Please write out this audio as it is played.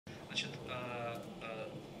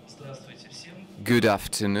Good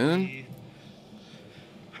afternoon.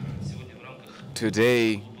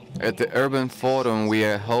 Today at the Urban Forum we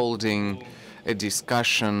are holding a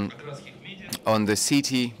discussion on the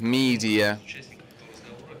city media,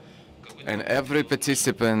 and every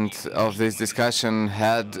participant of this discussion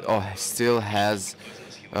had or still has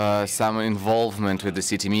some involvement with the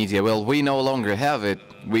city media. Well, we no longer have it,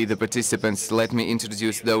 we the participants. Let me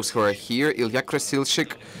introduce those who are here. Ilya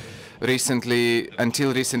Krasilchik.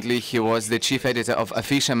 Until recently, he was the chief editor of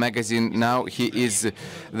Afisha magazine. Now he is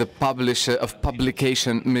the publisher of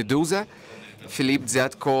publication Medusa. Philippe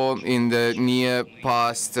Дзятко, in the near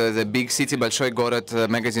past, the big city Большой город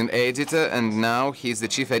magazine editor, and now he's the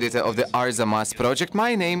chief editor of the Arzamas project.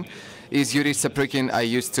 My name is Yuri Saprykin. I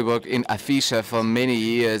used to work in Afisha for many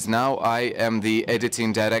years. Now I am the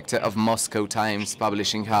editing director of Moscow Times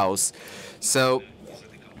publishing house. So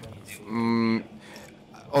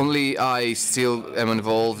only I still am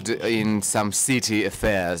involved in some city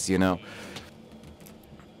affairs, you know.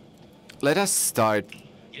 Let us start.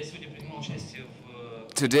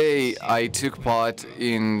 Today I took part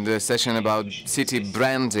in the session about city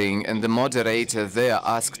branding, and the moderator there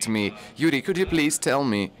asked me, Yuri, could you please tell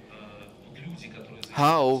me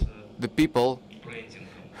how the people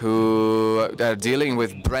who are dealing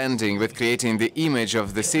with branding, with creating the image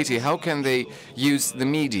of the city, how can they use the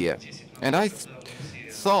media? And I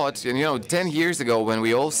thought, you know, 10 years ago when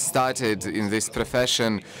we all started in this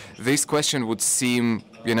profession, this question would seem,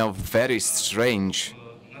 you know, very strange.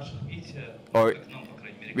 Or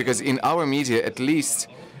because in our media, at least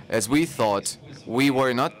as we thought, we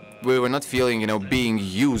were not feeling, you know, being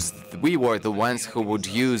used. We were the ones who would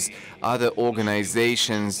use other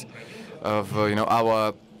organizations of, you know,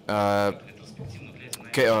 our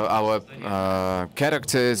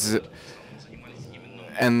characters,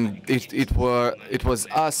 and it was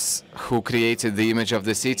us who created the image of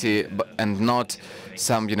the city, and not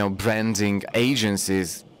some, you know, branding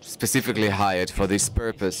agencies specifically hired for this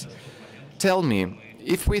purpose. Tell me,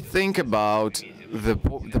 if we think about the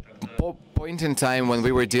point in time when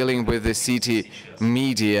we were dealing with the city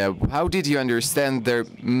media, how did you understand their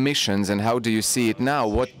missions, and how do you see it now?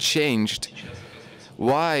 What changed?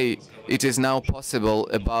 Why it is now possible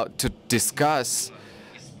to discuss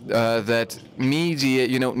that media,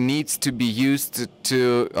 you know, needs to be used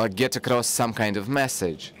to get across some kind of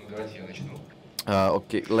message?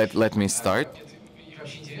 Okay, let me start.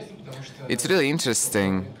 It's really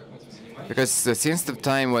interesting because since the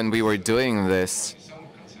time when we were doing this,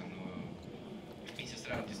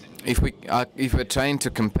 if we're trying to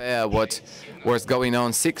compare what was going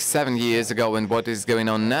on 6-7 years ago and what is going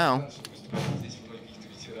on now,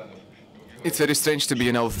 it's very strange to be,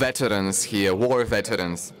 you know, veterans here, war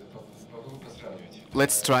veterans.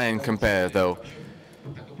 Let's try and compare, though.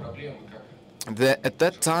 At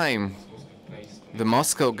that time, the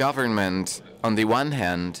Moscow government, on the one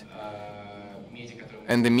hand,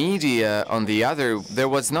 and the media on the other, there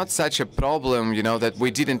was not such a problem, you know, that we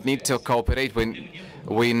didn't need to cooperate.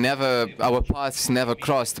 Our paths never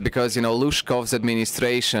crossed, because, you know, Lushkov's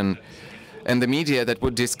administration and the media that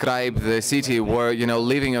would describe the city were, you know,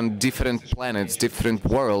 living on different planets, different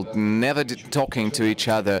world, never talking to each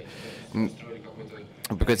other,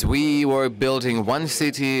 because we were building one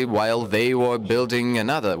city while they were building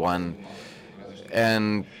another one,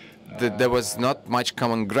 and there was not much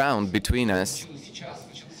common ground between us.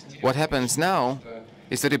 What happens now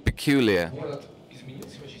is very peculiar,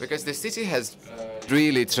 because the city has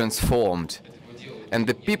really transformed, and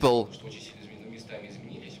the people,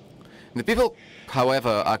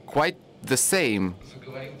 however, are quite the same,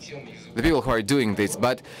 the people who are doing this,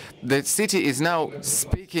 but the city is now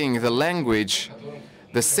speaking the language,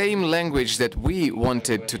 the same language that we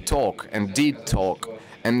wanted to talk and did talk.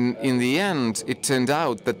 And in the end, it turned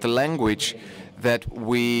out that the language that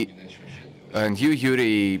we, and you,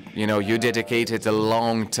 Yuri, you know, you dedicated a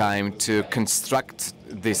long time to construct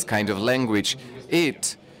this kind of language,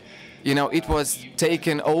 you know, it was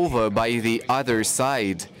taken over by the other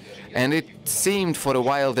side. And it seemed for a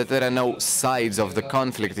while that there are no sides of the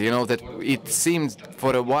conflict, you know, that it seemed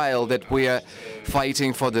for a while that we are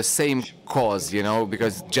fighting for the same cause, you know,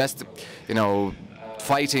 because just, you know,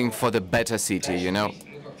 fighting for the better city, you know.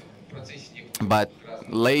 But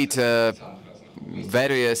later,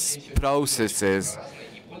 various processes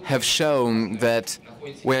have shown that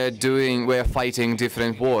we're fighting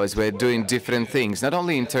different wars, we're doing different things, not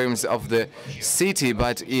only in terms of the city,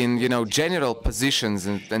 but in, you know, general positions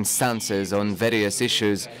and stances on various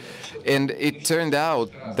issues. And it turned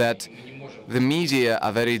out that the media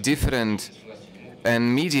are very different,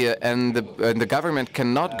 and media and the government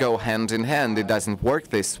cannot go hand in hand. It doesn't work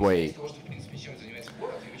this way.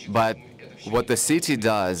 But what the city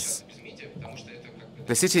does,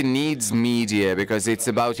 the city needs media because it's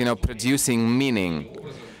about, producing meaning,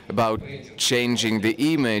 about changing the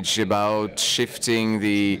image, about shifting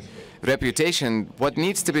the reputation. What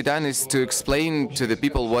needs to be done is to explain to the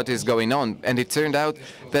people what is going on. And it turned out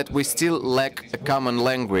that we still lack a common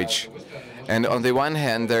language. And on the one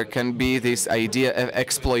hand, there can be this idea of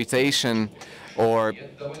exploitation, or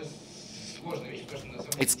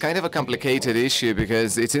it's kind of a complicated issue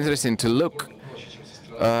because it's interesting to look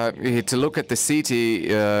at the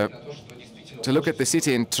city,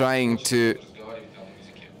 and trying to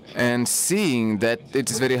and seeing that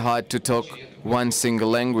it is very hard to talk one single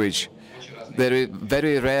language. There are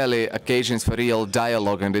very rarely occasions for real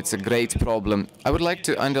dialogue, and it's a great problem. I would like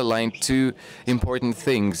to underline two important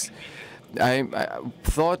things. I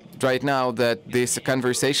thought right now that this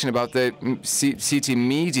conversation about the city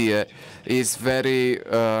media is very,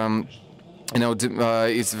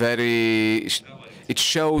 it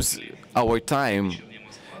shows our time.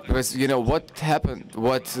 Because, what happened,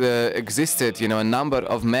 what existed, a number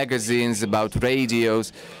of magazines about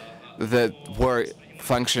radios that were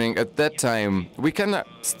functioning at that time. We can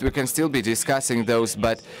still be discussing those,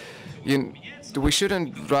 but we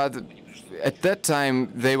shouldn't rather. At that time,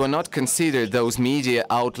 they were not considered, those media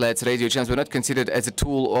outlets, radio channels were not considered as a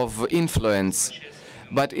tool of influence.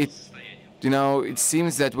 But it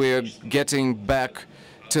seems that we are getting back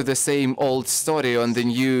to the same old story on the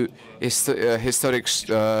new historic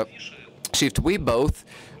shift. We both,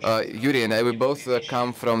 Yuri and I, we both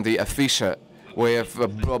come from the Afisha. We have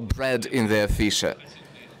bred in the Afisha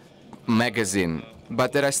magazine.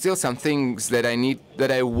 But there are still some things that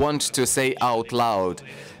I want to say out loud.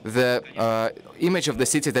 The image of the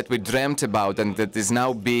city that we dreamt about and that is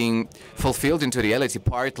now being fulfilled into reality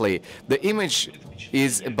partly. The image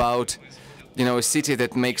is about a city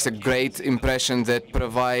that makes a great impression, that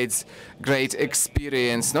provides great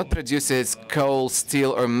experience, not produces coal,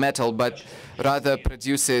 steel, or metal, but rather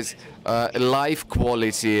produces life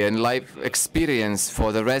quality and life experience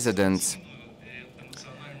for the residents.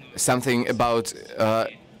 Something about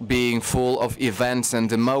being full of events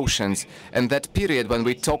and emotions. And that period when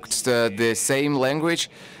we talked the same language,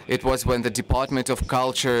 it was when the Department of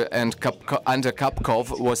Culture and under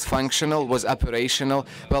Kazakov was functional, was operational.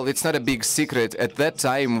 Well, it's not a big secret. At that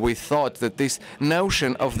time, we thought that this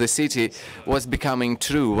notion of the city was becoming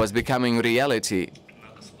true, was becoming reality,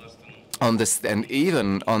 and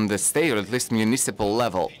even on the state, or at least municipal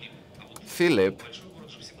level. Philip,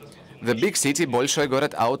 the big city, Bolshoi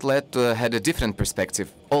Gorod outlet, had a different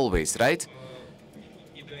perspective, always, right?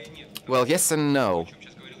 Well, yes and no.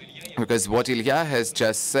 Because what Ilya has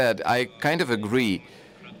just said, I kind of agree.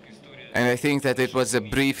 And I think that it was a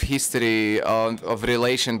brief history of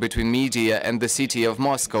relation between media and the city of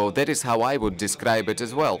Moscow. That is how I would describe it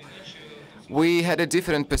as well. We had a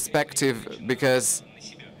different perspective because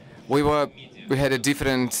we had a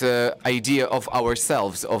different idea of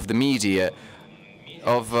ourselves, of the media,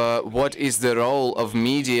 of what is the role of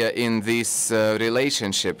media in this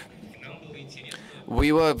relationship.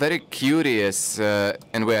 We were very curious,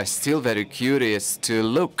 and we are still very curious, to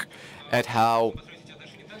look at how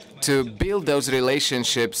to build those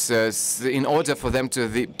relationships in order for them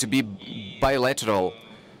to be bilateral,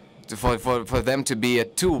 for them to be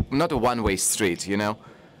not a one-way street,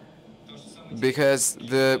 Because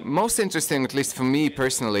the most interesting, at least for me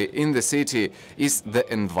personally, in the city is the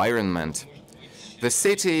environment. The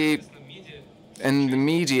city and the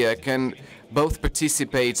media can both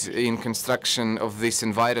participate in construction of this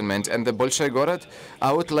environment, and the Bolshoi Gorod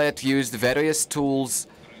outlet used various tools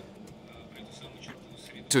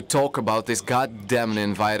to talk about this goddamn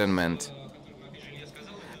environment.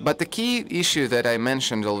 But the key issue that I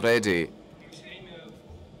mentioned already,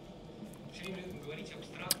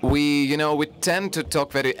 we tend to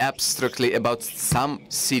talk very abstractly about some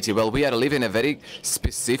city. Well, we are living in a very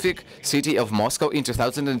specific city of Moscow in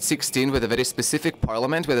 2016 with a very specific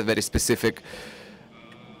parliament, with a very specific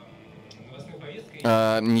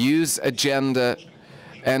news agenda,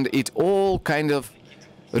 and it all kind of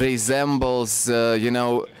resembles,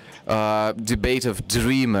 debate of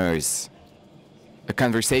dreamers, a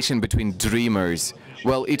conversation between dreamers.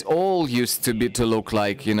 Well, it all used to look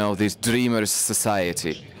like, this dreamers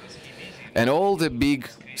society. And all the big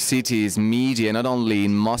cities, media, not only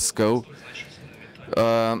in Moscow,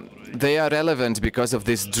 they are relevant because of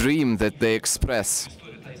this dream that they express,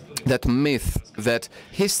 that myth, that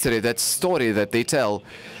history, that story that they tell.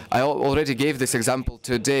 I already gave this example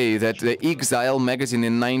today, that the Exile magazine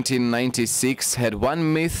in 1996 had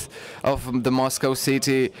one myth of the Moscow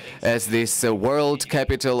city as this world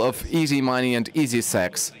capital of easy money and easy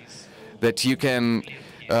sex, that you can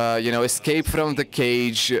escape from the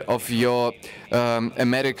cage of your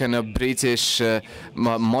American or British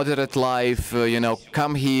moderate life,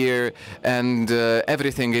 come here and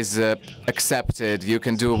everything is accepted. You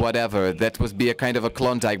can do whatever. That would be a kind of a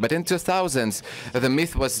Klondike. But in 2000s, the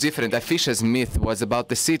myth was different. Afisha's myth was about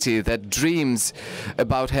the city that dreams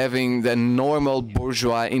about having the normal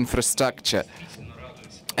bourgeois infrastructure.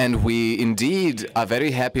 And we indeed are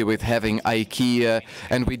very happy with having IKEA,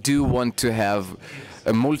 and we do want to have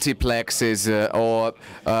multiplexes or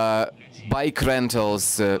bike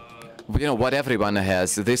rentals, what everyone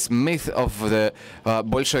has. This myth of the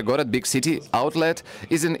Bolshoi Gorod, big city outlet,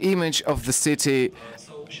 is an image of the city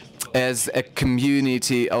as a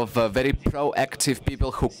community of very proactive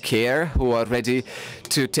people who care, who are ready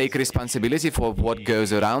to take responsibility for what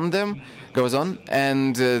goes around them, goes on,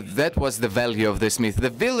 and that was the value of this myth. The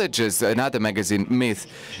Villages, another magazine myth,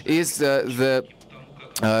 is the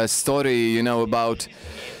story, about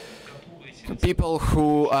people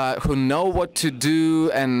who know what to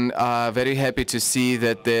do and are very happy to see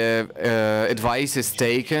that their advice is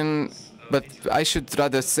taken. But I should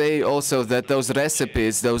rather say also that those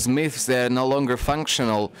recipes, those myths, they're no longer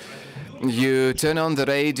functional. You turn on the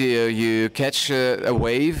radio, you catch a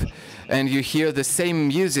wave, and you hear the same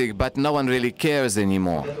music, but no one really cares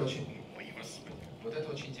anymore.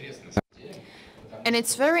 And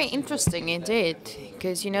it's very interesting indeed,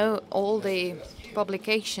 because, all the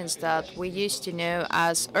publications that we used to know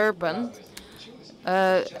as urban,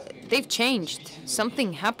 they've changed.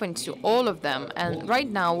 Something happened to all of them. And right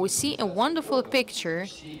now we see a wonderful picture.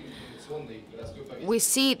 We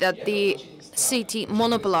see that the city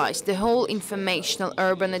monopolized the whole informational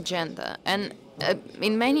urban agenda. And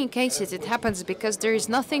in many cases it happens because there is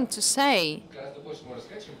nothing to say.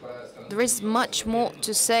 There is much more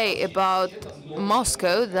to say about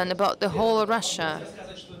Moscow than about the whole Russia.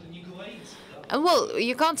 Well,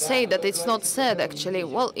 you can't say that it's not said, actually.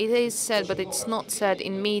 Well, it is said, but it's not said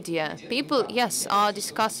in media. People, yes, are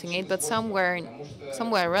discussing it, but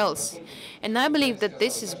somewhere else. And I believe that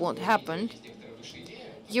this is what happened.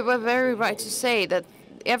 You were very right to say that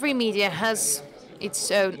every media has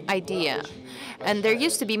its own idea. And there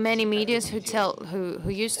used to be many medias who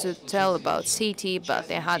used to tell about city, but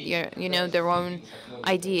they had their own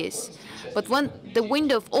ideas. But when the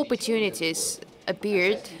window of opportunities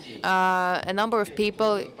appeared, a number of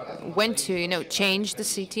people went to change the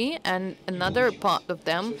city, and another part of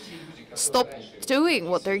them stopped doing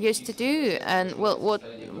what they're used to do. And well, what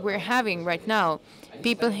we're having right now,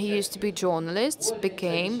 people who used to be journalists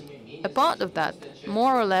became a part of that,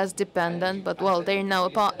 more or less dependent, but well, they're now a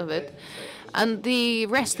part of it. And the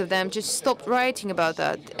rest of them just stopped writing about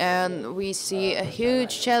that. And we see a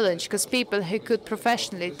huge challenge, because people who could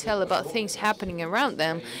professionally tell about things happening around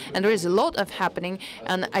them, and there is a lot of happening,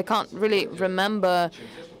 and I can't really remember,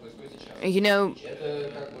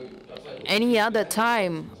 any other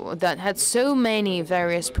time that had so many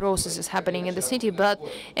various processes happening in the city, but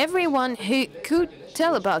everyone who could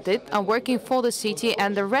tell about it are working for the city,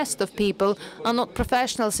 and the rest of people are not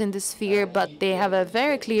professionals in this sphere, but they have a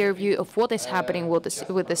very clear view of what is happening with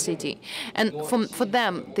the city. And for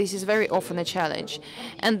them, this is very often a challenge.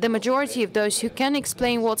 And the majority of those who can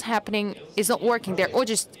explain what's happening is not working there, or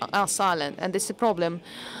just are silent, and this is a problem.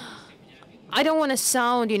 I don't want to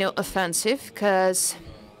sound, offensive, because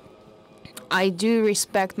I do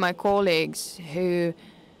respect my colleagues who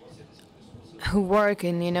work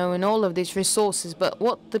in all of these resources, but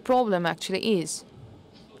what the problem actually is.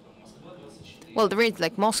 Well, there is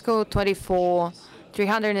like Moscow 24,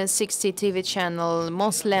 360 TV channel,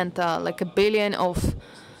 Moslenta, like 1 billion of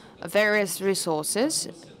various resources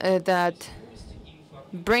that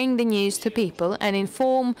bring the news to people and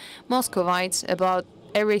inform Muscovites about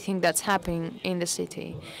everything that's happening in the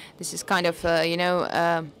city. This is kind of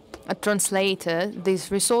a translator,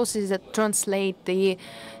 these resources that translate the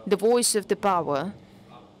voice of the power.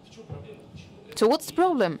 So what's the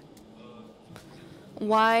problem?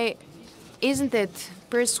 Why isn't it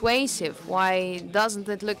persuasive? Why doesn't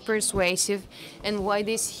it look persuasive? And why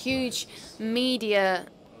this huge media,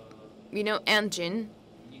 engine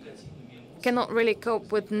cannot really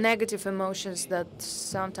cope with negative emotions that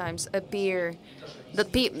sometimes appear,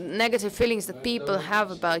 negative feelings that people have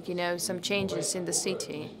about, some changes in the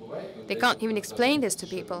city. They can't even explain this to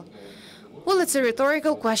people. Well, it's a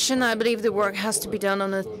rhetorical question. I believe the work has to be done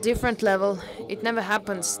on a different level. It never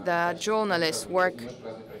happens that journalists work.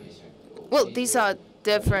 Well, these are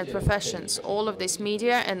different professions. All of this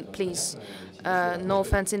media, and please, no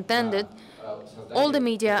offense intended, all the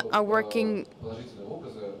media are working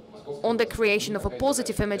on the creation of a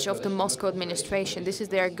positive image of the Moscow administration. This is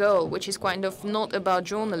their goal, which is kind of not about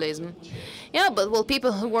journalism. Yeah, but well,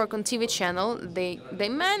 people who work on TV channel, they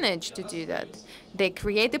manage to do that. They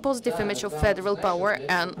create a positive image of federal power,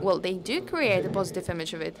 and well, they do create a positive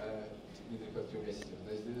image of it.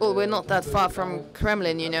 Well, we're not that far from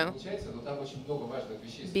Kremlin, you know.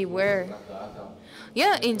 Beware.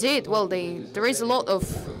 Yeah, indeed. Well, there is a lot of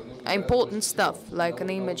important stuff, like an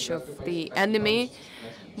image of the enemy,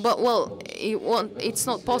 but well, it's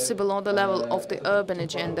not possible on the level of the urban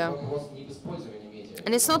agenda.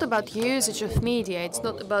 And it's not about usage of media, it's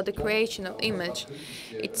not about the creation of image,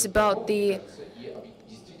 it's about the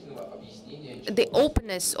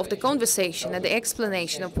openness of the conversation and the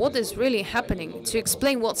explanation of what is really happening. To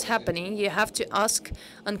explain what's happening, you have to ask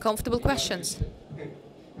uncomfortable questions.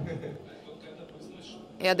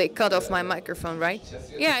 Yeah, they cut off my microphone, right?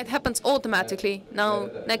 Yeah, it happens automatically. Now,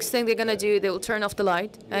 next thing they're gonna do, they will turn off the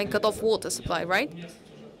light and cut off water supply, right?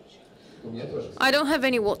 I don't have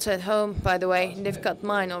any water at home, by the way. They've cut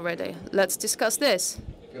mine already. Let's discuss this.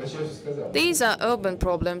 These are urban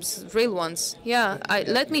problems, real ones. Yeah,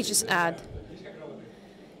 let me just add.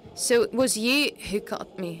 So it was you who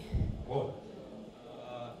cut me.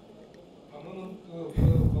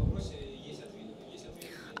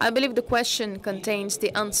 I believe the question contains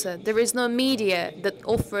the answer. There is no media that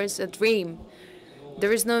offers a dream.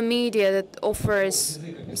 There is no media that offers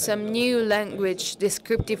some new language,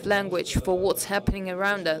 descriptive language for what's happening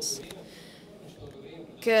around us.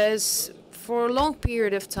 Because for a long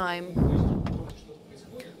period of time,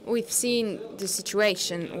 we've seen the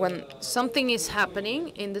situation when something is happening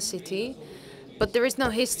in the city, but there is no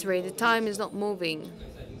history, the time is not moving.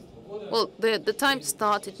 Well, the time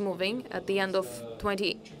started moving at the end of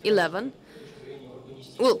 2011.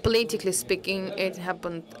 Well, politically speaking, it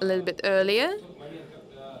happened a little bit earlier,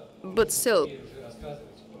 but still.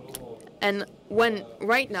 And when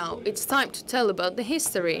right now it's time to tell about the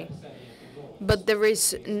history, but there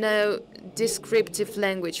is no descriptive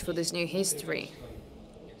language for this new history.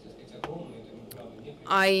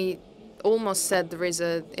 I almost said there is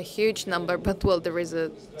a huge number, but well, there is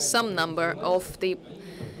some number of the,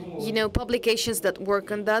 publications that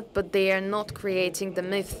work on that, but they are not creating the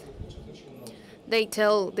myth. They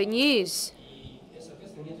tell the news.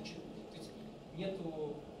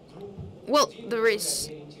 Well,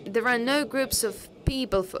 there are no groups of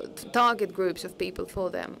people, target groups of people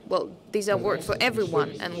for them. Well, these are work for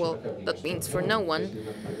everyone, and well, that means for no one.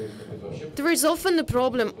 There is often the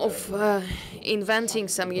problem of inventing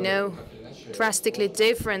some, drastically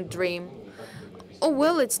different dream. Oh,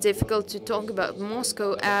 well, it's difficult to talk about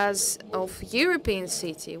Moscow as of European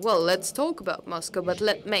city. Well, let's talk about Moscow, but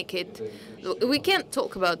let's make it... We can't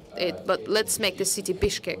talk about it, but let's make the city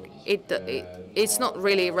Bishkek. It's not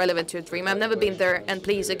really relevant to a dream. I've never been there, and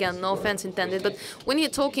please, again, no offense intended, but when you're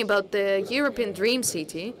talking about the European dream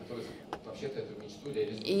city,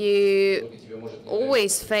 you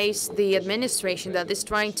always face the administration that is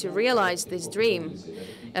trying to realize this dream.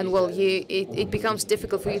 And well, it becomes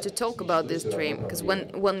difficult for you to talk about this dream, because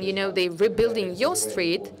when they're rebuilding your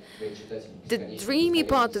street, the dreamy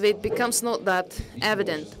part of it becomes not that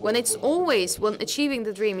evident. When achieving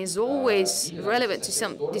the dream is always relevant to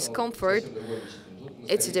some discomfort,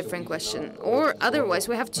 it's a different question. Or otherwise,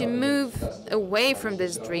 we have to move away from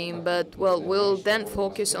this dream, but well, we'll then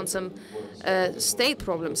focus on some state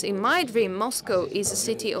problems. In my dream, Moscow is a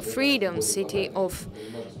city of freedom, city of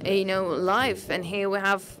life, and here we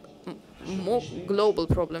have more global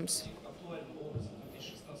problems.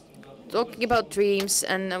 Talking about dreams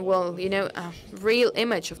and a real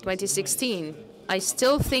image of 2016, I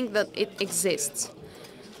still think that it exists.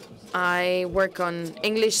 I work on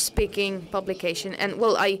English-speaking publication, and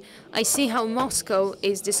well, I see how Moscow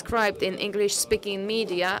is described in English-speaking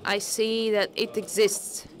media. I see that it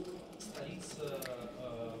exists.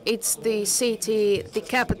 It's the city, the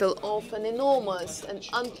capital of an enormous and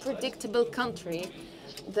unpredictable country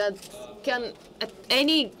that can, at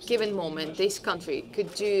any given moment, this country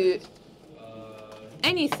could do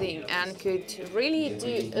anything and could really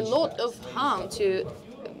do a lot of harm to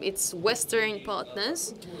its Western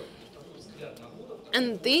partners.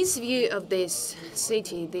 And this view of this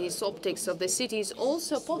city, these optics of the city is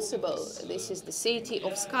also possible. This is the city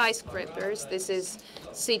of skyscrapers, this is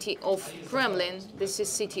city of Kremlin, this is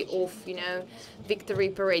city of, Victory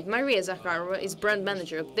Parade. Maria Zakharova is brand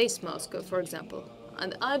manager of this Moscow, for example.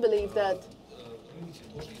 And I believe that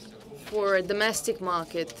for domestic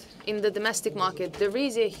market, in the domestic market, there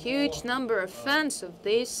is a huge number of fans of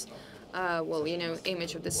this,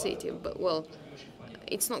 image of the city. But well,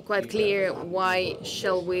 it's not quite clear why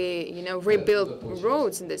shall we, rebuild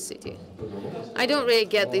roads in this city. I don't really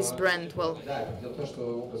get this brand well.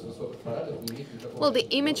 Well, the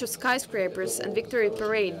image of skyscrapers and Victory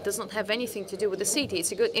Parade does not have anything to do with the city.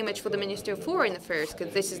 It's a good image for the Ministry of Foreign Affairs,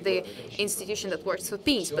 because this is the institution that works for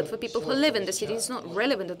peace. But for people who live in the city, it's not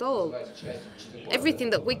relevant at all. Everything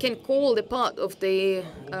that we can call the part of the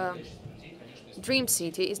dream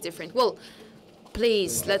city is different. Well,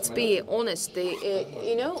 please, let's be honest.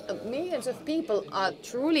 Millions of people are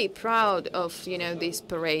truly proud of, these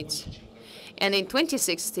parades. And in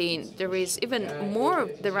 2016, there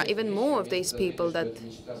are even more of these people that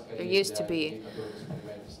there used to be.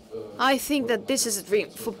 I think that this is a dream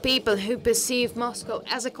for people who perceive Moscow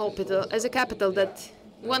as a capital that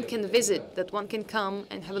one can visit, that one can come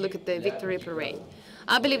and have a look at the Victory Parade.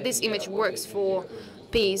 I believe this image works for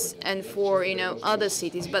peace and for other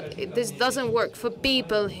cities, but this doesn't work for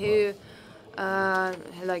people who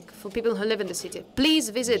live in the city. Please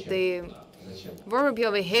visit the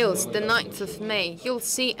Vorobyovy Hills the 9th of May. You'll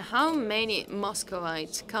see how many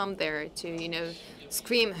Muscovites come there to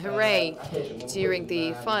scream hooray during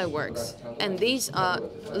the fireworks, and these are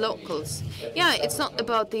locals. Yeah, it's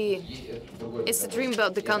the dream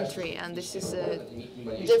about the country, and this is a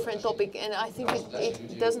different topic, and I think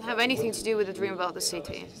it doesn't have anything to do with the dream about the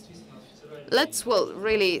city. Let's,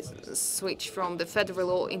 really switch from the federal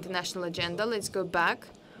or international agenda. Let's go back.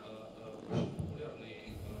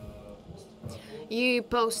 You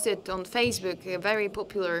posted on Facebook a very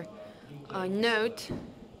popular note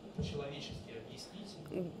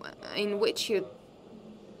in which you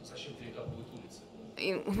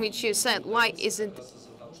said, why is it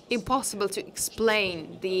impossible to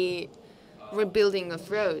explain the rebuilding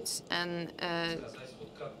of roads? And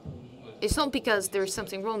it's not because there's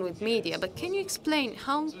something wrong with media, but can you explain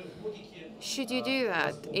how should you do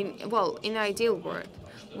that in an ideal world?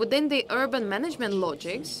 Within the urban management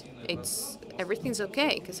logics, everything's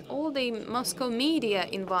okay, because all the Moscow media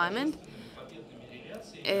environment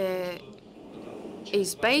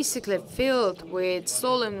is basically filled with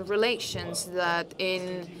stolen relations that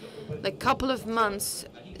in a couple of months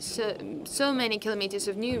so many kilometers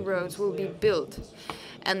of new roads will be built.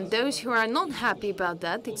 And those who are not happy about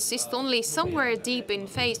that exist only somewhere deep in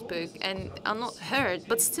Facebook and are not heard,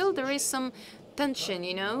 but still there is some tension,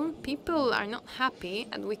 People are not happy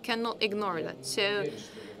and we cannot ignore that. So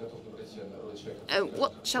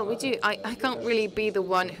what shall we do? I can't really be the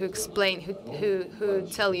one who explain, who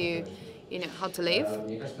tell you, how to live,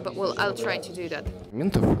 but I'll try to do that.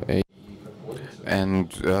 And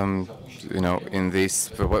in this,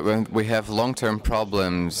 when we have long-term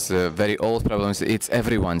problems, very old problems, it's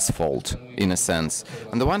everyone's fault, in a sense.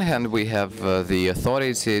 On the one hand, we have the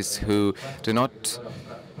authorities who do not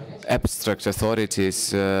abstract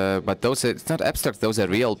authorities, but it's not abstract, those are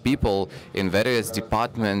real people in various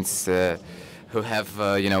departments who have,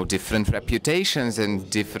 different reputations and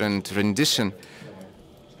different rendition.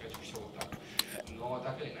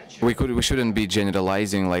 We shouldn't be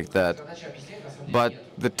generalizing like that. But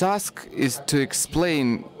the task is to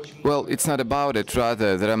explain, it's not about it,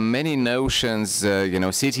 rather, there are many notions,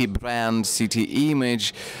 city brand, city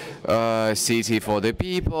image, city for the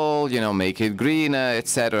people, make it greener,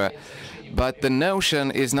 etc. But the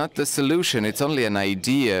notion is not the solution, it's only an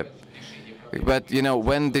idea. But,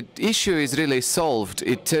 when the issue is really solved,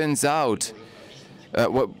 it turns out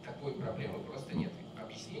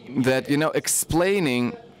that,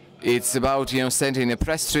 explaining, it's about, sending a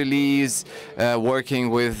press release,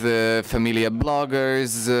 working with familiar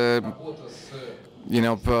bloggers,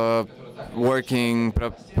 working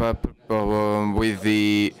with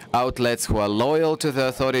the outlets who are loyal to the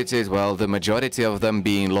authorities, the majority of them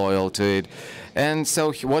being loyal to it. And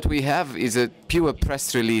so what we have is a pure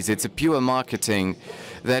press release, it's a pure marketing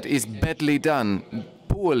that is badly done,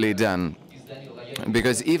 poorly done.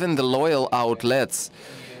 Because even the loyal outlets,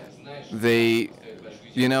 they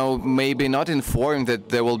maybe not informed that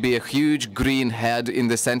there will be a huge green head in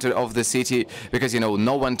the center of the city, because,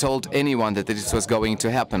 no one told anyone that this was going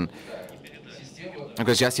to happen.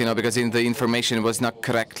 Because because the information was not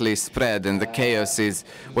correctly spread and the chaos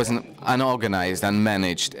was unorganized,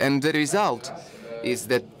 unmanaged. And the result is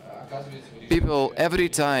that people every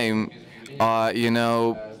time are,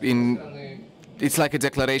 it's like a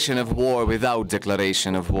declaration of war without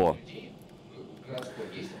declaration of war.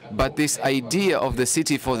 But this idea of the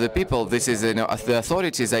city for the people, this is the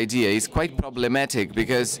authorities' idea, is quite problematic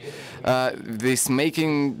because this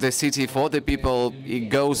making the city for the people, it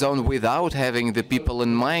goes on without having the people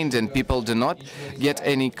in mind, and people do not get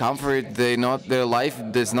any comfort. Their life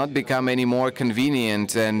does not become any more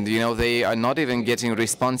convenient, and they are not even getting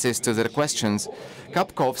responses to their questions.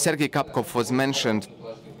 Sergei Kapkov was mentioned.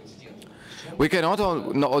 We cannot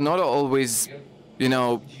not always,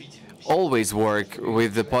 always work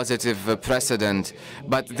with the positive precedent,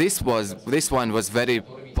 but this one was very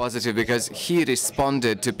positive because he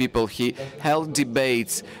responded to people. He held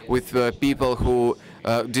debates with people who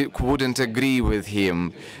wouldn't agree with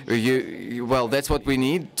him. Well, that's what we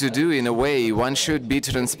need to do in a way. One should be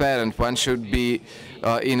transparent. One should be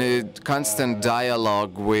in a constant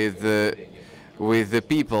dialogue with the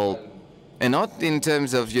people, and not in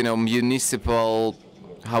terms of municipal.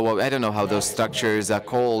 I don't know how those structures are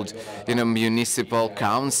called, municipal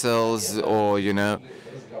councils or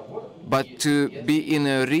but to be in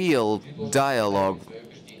a real dialogue.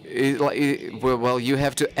 Well, you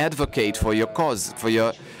have to advocate for your cause, for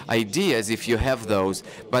your ideas, if you have those.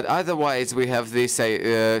 But otherwise, we have this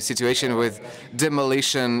situation with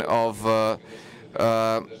demolition of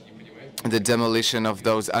the demolition of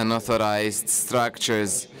those unauthorized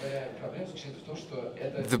structures.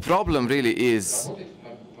 The problem really is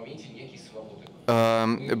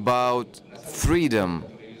about freedom.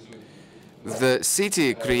 The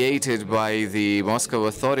city created by the Moscow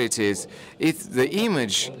authorities, it's the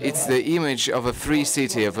image of a free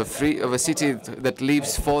city, of a city that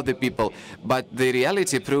lives for the people. But the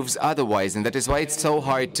reality proves otherwise, and that is why it's so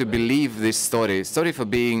hard to believe this story. Sorry for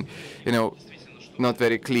being, not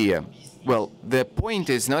very clear. Well, the point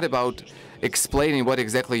is not about explaining what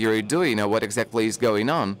exactly you're doing or what exactly is going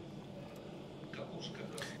on.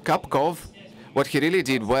 Kapkov, what he really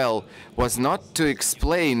did well was not to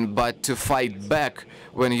explain, but to fight back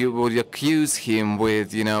when you would accuse him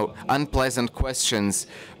with, unpleasant questions.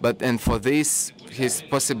 And for this, his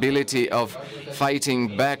possibility of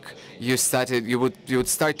fighting back, you would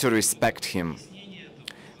start to respect him.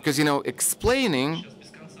 Because, explaining,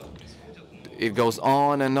 it goes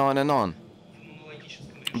on and on and on.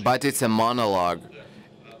 But it's a monologue,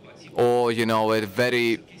 or, a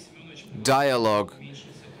very dialogue.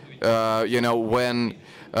 When,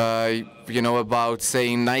 about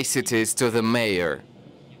saying niceties to the mayor.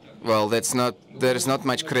 Well, there's not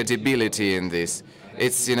much credibility in this.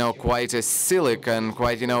 It's, quite a silicon,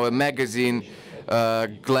 quite, a magazine,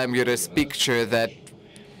 glamorous picture that,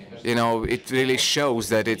 it really shows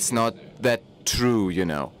that it's not that true,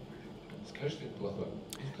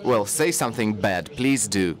 Well, say something bad, please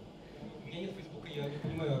do.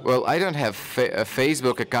 Well, I don't have a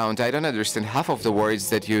Facebook account. I don't understand half of the words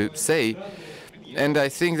that you say. And I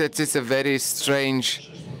think that it's a very strange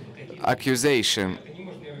accusation.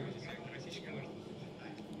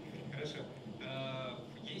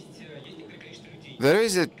 There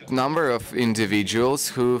is a number of individuals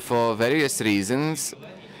who, for various reasons,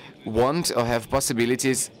 want or have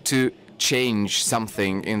possibilities to change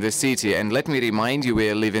something in the city. And let me remind you, we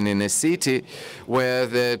are living in a city where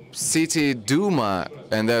the city Duma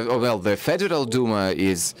and the Federal Duma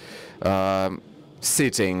is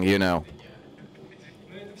sitting,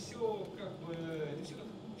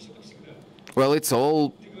 Well, it's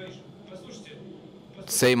all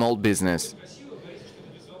same old business.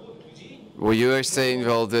 Well, you are saying,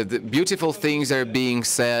 well, the beautiful things are being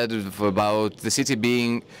said about the city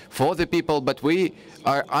being for the people, but we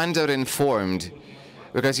are underinformed.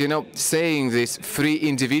 Because, saying this free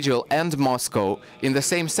individual and Moscow in the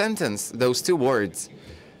same sentence, those two words,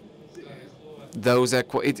 those are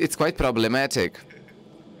it's quite problematic.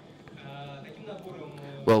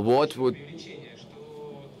 Well, what would...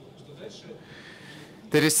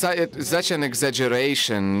 There is such an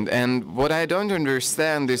exaggeration, and what I don't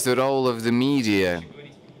understand is the role of the media.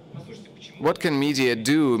 What can media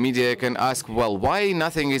do? Media can ask, well, why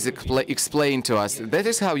nothing is explained to us? That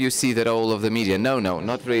is how you see the role of the media. No,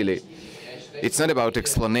 not really. It's not about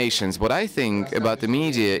explanations. What I think about the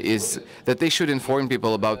media is that they should inform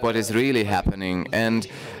people about what is really happening and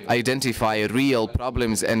identify real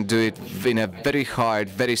problems and do it in a very hard,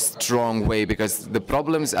 very strong way, because the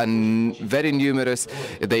problems are very numerous.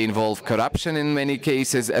 They involve corruption in many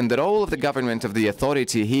cases, and the role of the government, of the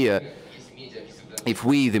authority here, if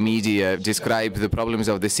we, the media, describe the problems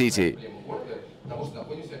of the city,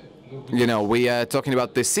 we are talking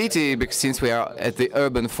about the city because since we are at the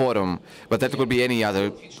urban forum, but that could be any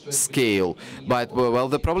other scale. But, well,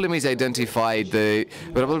 the problem is identified, the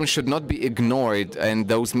problem should not be ignored, and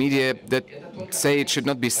those media that say it should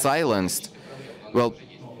not be silenced, well,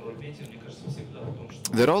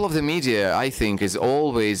 The role of the media, I think, is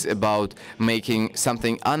always about making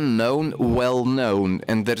something unknown well-known,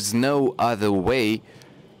 and there's no other way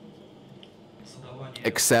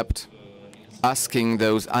except asking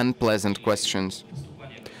those unpleasant questions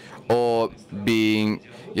or being,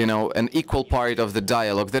 you know, an equal part of the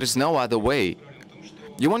dialogue. There is no other way.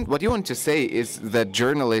 What you want to say is that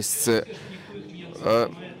journalists,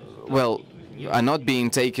 well, are not being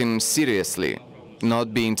taken seriously,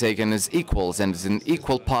 not being taken as equals and as an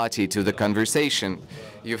equal party to the conversation.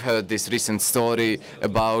 You've heard this recent story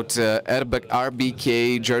about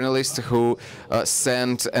RBK journalist who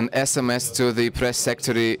sent an SMS to the press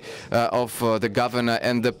secretary of the governor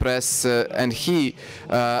and the press, and he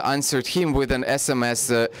answered him with an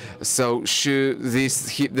SMS. So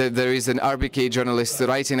there is an RBK journalist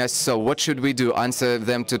writing us. So what should we do? Answer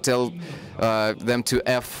them to tell them to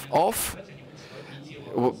F off?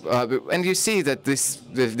 And you see that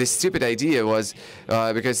this stupid idea was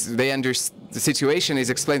because the situation is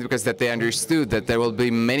explained because that they understood that there will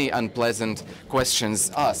be many unpleasant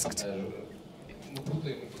questions asked.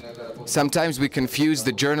 Sometimes we confuse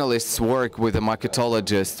the journalist's work with the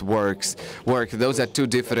marketologist's work. Those are two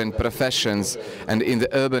different professions, and in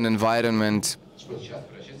the urban environment,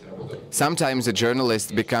 sometimes a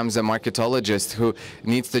journalist becomes a marketologist who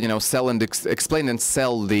needs to, you know, sell and explain and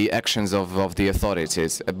sell the actions of the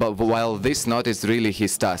authorities. But while this not is really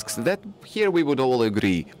his tasks, that here we would all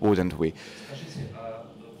agree, wouldn't we?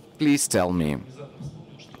 Please tell me.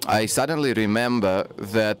 I suddenly remember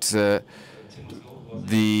that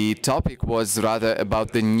the topic was rather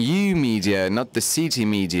about the new media, not the city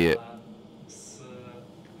media.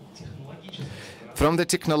 From the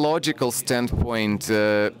technological standpoint,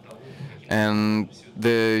 and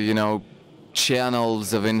the, you know,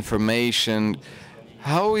 channels of information,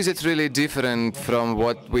 how is it really different from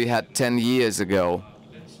what we had 10 years ago?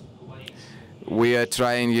 We are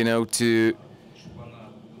trying, you know, to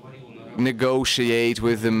negotiate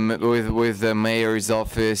with the mayor's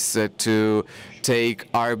office to take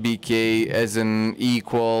RBK as an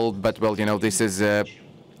equal, but well, you know, this is in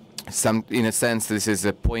a sense, this is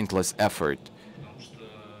a pointless effort.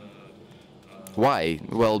 Why?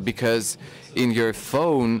 Well, because in your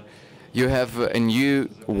phone you have a new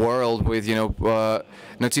world with, you know,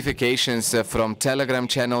 notifications from Telegram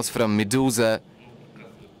channels, from Medusa.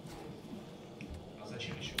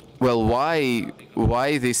 Well,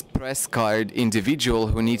 why this press card individual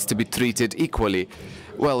who needs to be treated equally?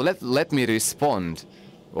 Well, let me respond.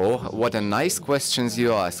 Oh, what a nice questions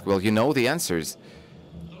you ask. Well, you know the answers.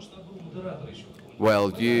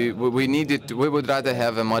 Well, we would rather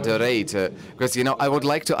have a moderator, because, you know, I would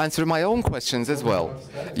like to answer my own questions as well.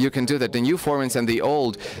 You can do that. The new formats and the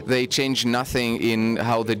old, they change nothing in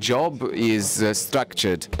how the job is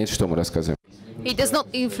structured. It does not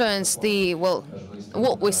influence the, well,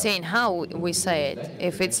 what we say and how we say it.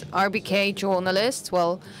 If it's RBK journalists,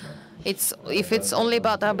 well, if it's only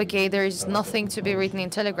about RBK, there is nothing to be written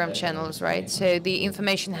in Telegram channels, right? So the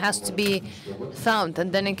information has to be found,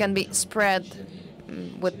 and then it can be spread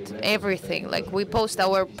with everything. Like, we post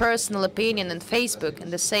our personal opinion on Facebook, and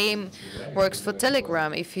the same works for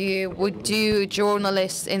Telegram. If you would do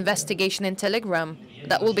journalist investigation in Telegram,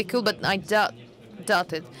 that will be cool, but I doubt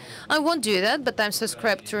it. I won't do that, but I'm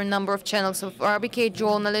subscribed to a number of channels of RBK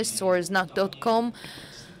journalists or znak.com,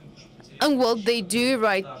 and well, they do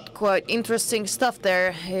write quite interesting stuff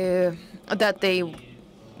there that they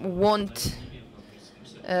want.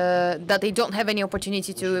 That they don't have any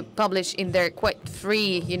opportunity to publish in their quite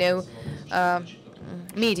free, you know,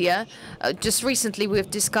 media. Just recently, we've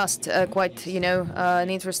discussed quite, you know, an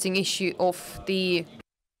interesting issue of a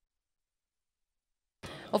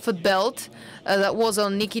belt that was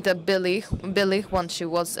on Nikita Belych when she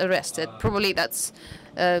was arrested. Probably that's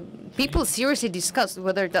people seriously discussed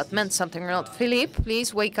whether that meant something or not. Philip,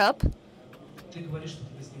 please wake up.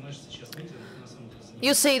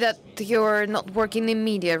 You say that you're not working in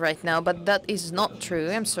media right now, but that is not true.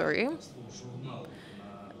 I'm sorry.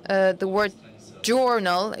 The word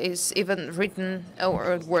journal is even written,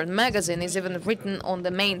 or word magazine is even written on the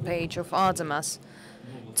main page of Artemas.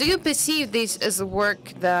 Do you perceive this as a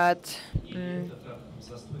work that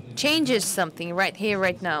changes something right here,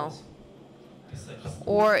 right now?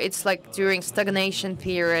 Or it's like during stagnation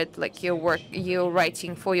period, like you're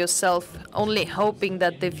writing for yourself, only hoping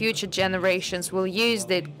that the future generations will use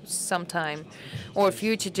it sometime, or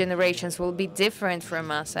future generations will be different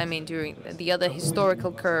from us. I mean, during the other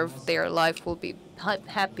historical curve, their life will be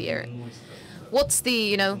happier. What's the,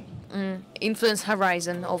 you know, influence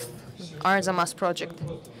horizon of Artemas project?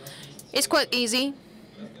 It's quite easy.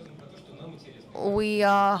 We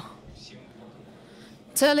are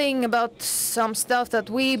telling about some stuff that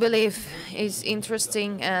we believe is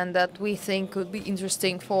interesting and that we think could be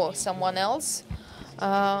interesting for someone else.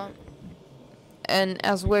 And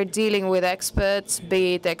as we're dealing with experts,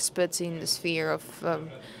 be it experts in the sphere of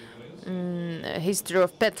history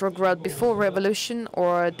of Petrograd before revolution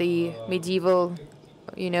or the medieval,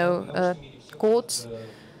 courts,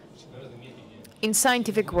 in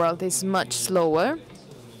scientific world is much slower,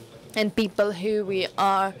 and people who we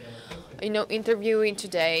are interviewing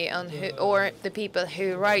today or the people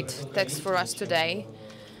who write text for us today,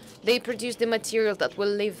 they produce the material that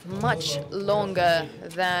will live much longer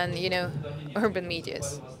than urban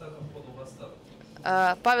medias.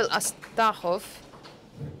 Pavel Astahov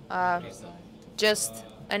just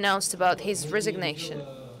announced about his resignation.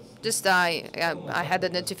 I had a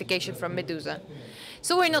notification from Medusa.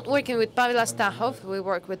 So we're not working with Pavel Astahov, we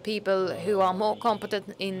work with people who are more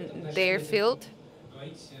competent in their field.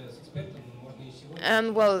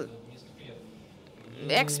 And well,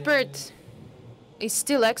 the expert is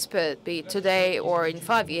still expert, be it today or in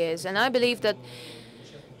 5 years. And I believe that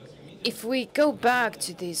if we go back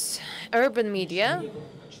to this urban media,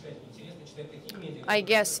 I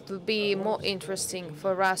guess it would be more interesting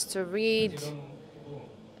for us to read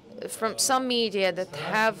from some media that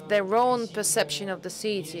have their own perception of the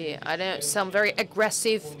city. I don't know, some very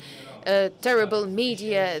aggressive, terrible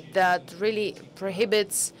media that really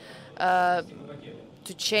prohibits to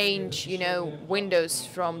change, windows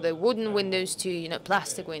from the wooden windows to,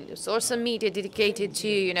 plastic windows, or some media dedicated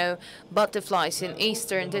to, butterflies in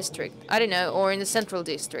Eastern District, I don't know, or in the Central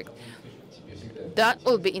District. That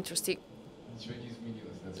will be interesting.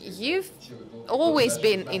 You've always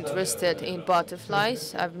been interested in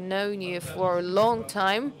butterflies. I've known you for a long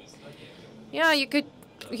time. Yeah, you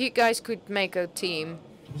guys could make a team.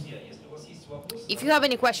 If you have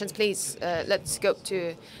any questions, please, let's go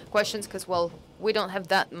to questions, because, well, we don't have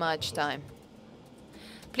that much time.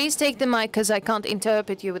 Please take the mic, because I can't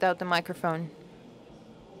interpret you without the microphone.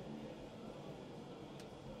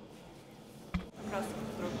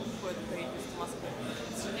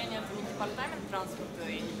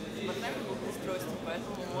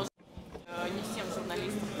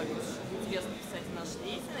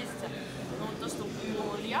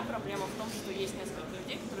 Проблема в том, что есть несколько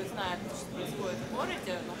людей, которые знают, что происходит в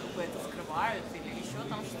городе, но как бы это скрывают или еще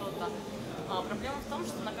там что-то. Проблема в том,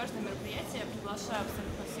 что на каждое мероприятие я приглашаю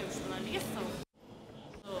абсолютно всех журналистов,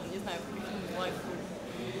 не знаю, в каких-нибудь лайфрум,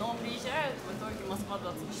 но приезжают в итоге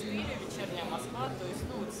Москва-24, вечерняя Москва, то есть,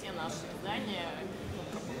 все наши издания,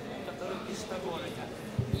 которые пишут о городе.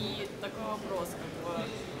 И такой вопрос, как бы,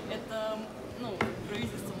 это,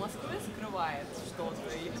 правительство Москвы скрывает что-то,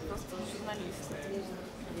 или просто журналисты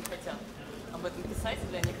не хотят об этом писать,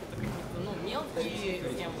 для них это какие-то, мелкие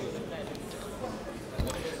темы и так далее.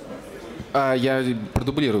 Я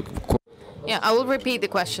продублирую. Yeah, I will repeat the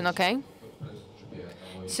question, okay?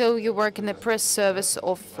 So you work in the press service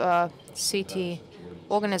of city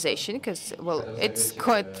organization, because, well, it's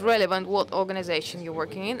quite relevant what organization you're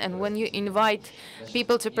working in, and when you invite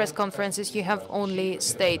people to press conferences, you have only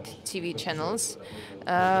state TV channels.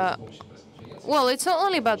 Well, it's not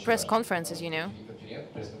only about press conferences,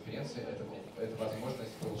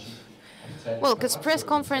 Well, because press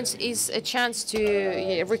conference is a chance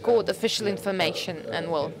to record official information and,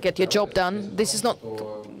 well, get your job done.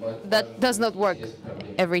 That does not work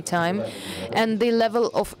every time. And the level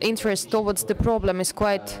of interest towards the problem is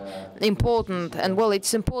quite important. And, well,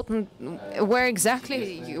 it's important where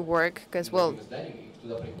exactly you work, because, well,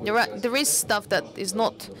 there is stuff that is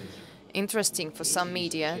not interesting for some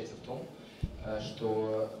media.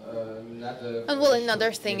 And, well,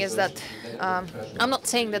 another thing is that I'm not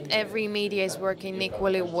saying that every media is working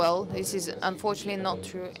equally well. This is unfortunately not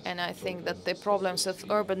true, and I think that the problems of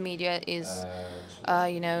urban media is,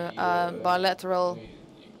 bilateral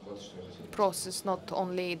process, not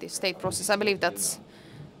only the state process. I believe that's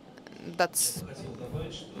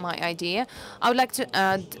my idea. I would like to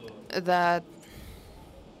add that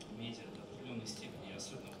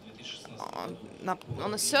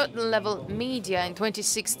on a certain level, media in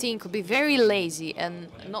 2016 could be very lazy and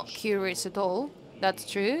not curious at all. That's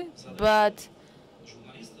true. But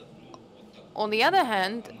on the other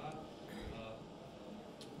hand,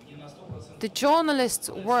 the journalist's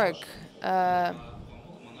work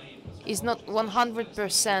is not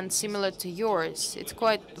 100% similar to yours. It's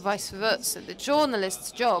quite vice versa. The journalist's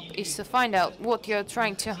job is to find out what you're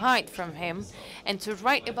trying to hide from him and to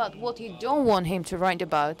write about what you don't want him to write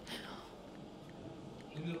about.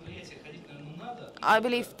 I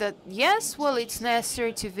believe that, yes, well, it's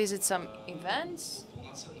necessary to visit some events,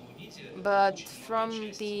 but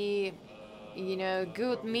from the you know,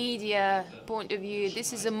 good media point of view,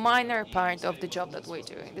 this is a minor part of the job that we're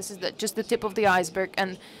doing. This is just the tip of the iceberg.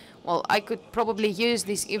 And, well, I could probably use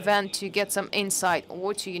this event to get some insight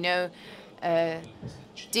or to, you know,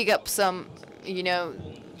 dig up some, you know,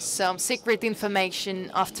 some secret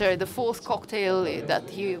information after the fourth cocktail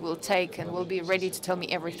that you will take and will be ready to tell me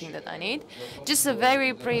everything that I need. Just a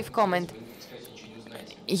very brief comment.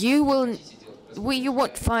 You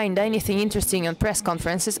won't find anything interesting on press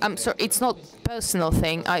conferences. I'm sorry, it's not a personal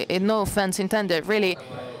thing. No offense intended, really.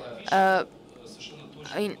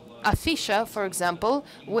 In Afisha, for example,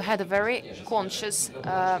 we had a very conscious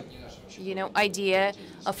you know, idea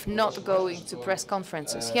of not going to press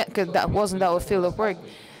conferences. Yeah, because that wasn't our field of work.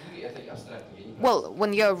 Well,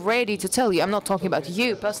 when you're ready to tell you, I'm not talking about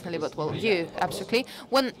you personally, but, well, you, absolutely.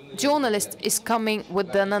 When journalist is coming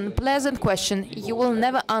with an unpleasant question, you will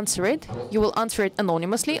never answer it. You will answer it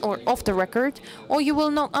anonymously or off the record, or you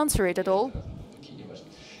will not answer it at all.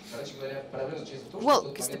 Well,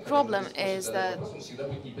 because the problem is that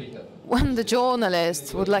when the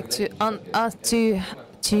journalist would like to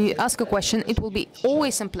ask a question, it will be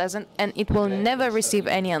always unpleasant and it will never receive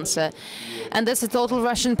any answer. And that's a total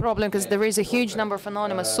Russian problem, because there is a huge number of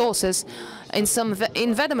anonymous sources. In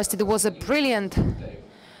Vedomosti, there was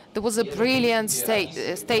a brilliant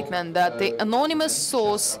statement that the anonymous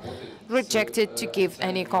source rejected to give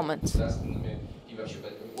any comment.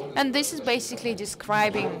 And this is basically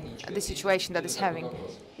describing the situation that is having.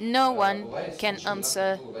 No one can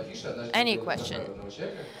answer any question.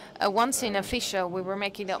 Once in Afisha, we were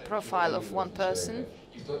making a profile of one person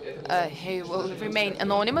who will remain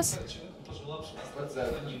anonymous.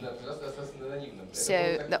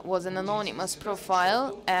 So that was an anonymous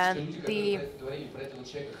profile, and the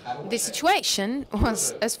situation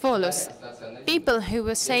was as follows. People who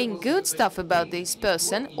were saying good stuff about this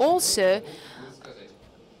person also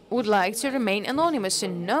would like to remain anonymous,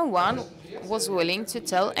 and no one was willing to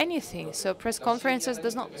tell anything. So press conferences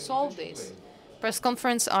does not solve this. Press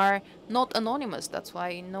conferences are not anonymous. That's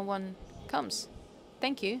why no one comes.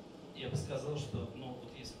 Thank you.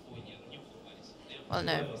 Well,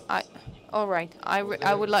 no. All right. I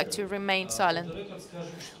would like to remain silent.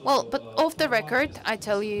 Well, but off the record, I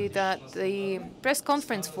tell you that the press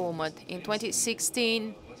conference format in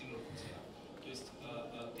 2016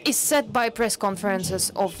 is set by press conferences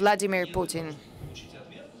of Vladimir Putin.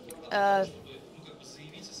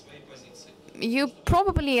 You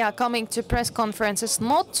probably are coming to press conferences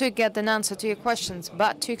not to get an answer to your questions,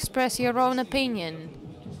 but to express your own opinion.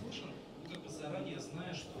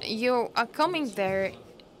 You are coming there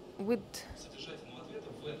with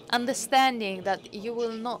understanding that you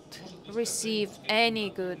will not receive any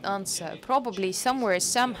good answer, probably somewhere,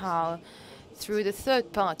 somehow, through the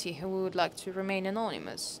third party who would like to remain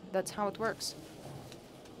anonymous. That's how it works.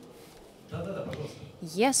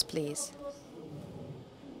 Yes, please.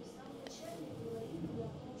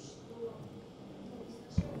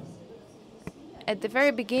 At the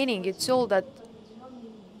very beginning, you told that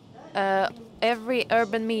every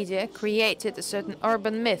urban media created a certain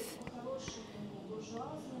urban myth.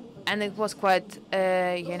 And it was quite,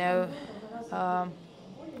 you know,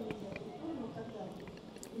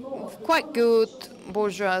 quite good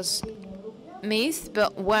bourgeois myth,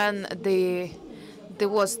 but when there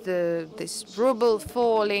was this ruble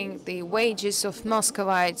falling, the wages of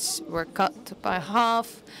Muscovites were cut by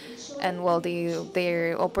half, and, well,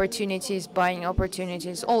 their opportunities, buying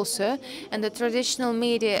opportunities also, and the traditional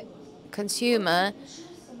media consumer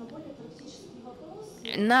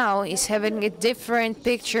now is having a different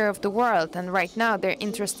picture of the world, and right now they're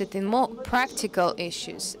interested in more practical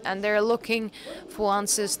issues, and they're looking for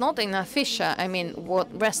answers not in Afisha, I mean, what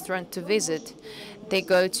restaurant to visit. They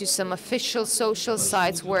go to some official social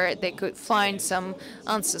sites where they could find some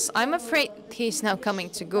answers. I'm afraid he's now coming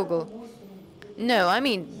to Google. No, I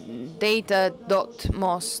mean data.mos.ru,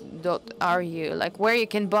 like where you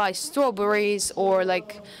can buy strawberries or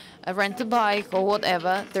like rent a bike or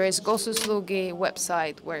whatever. There is Gosuslugi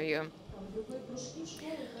website where you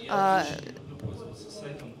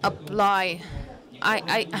apply.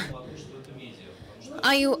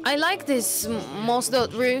 I like this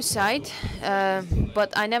mos.ru site,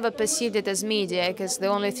 but I never perceived it as media, because the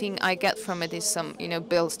only thing I get from it is some, you know,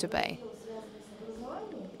 bills to pay.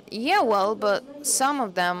 Yeah, well, but some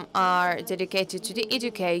of them are dedicated to the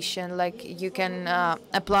education, like you can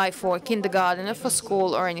apply for kindergarten or for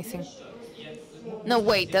school or anything. No,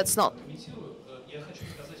 wait, that's not.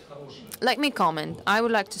 Let me comment. I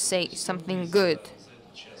would like to say something good.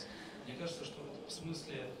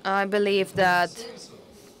 I believe that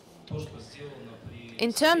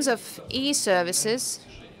in terms of e-services,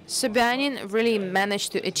 Sobyanin really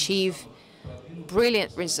managed to achieve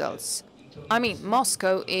brilliant results. I mean,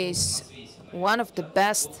 Moscow is one of the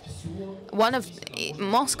best.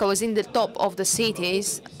 Moscow is in the top of the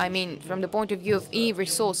cities. I mean, from the point of view of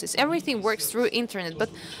e-resources, everything works through internet. But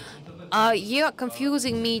you are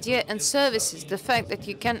confusing media and services. The fact that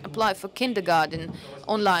you can apply for kindergarten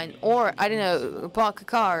online, or I don't know, park a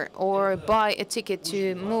car or buy a ticket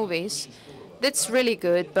to movies. That's really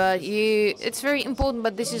good, but it's very important.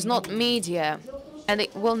 But this is not media, and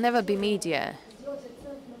it will never be media.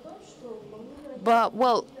 But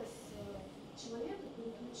well,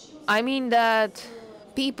 I mean that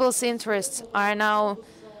people's interests are now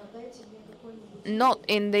not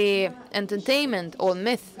in the entertainment or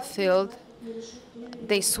myth field.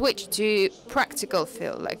 They switch to practical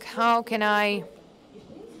field, like how can I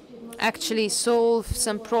actually solve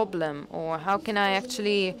some problem, or how can I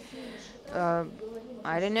actually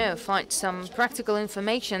I don't know, find some practical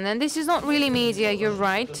information. And this is not really media, you're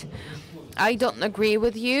right. I don't agree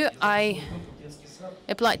with you. I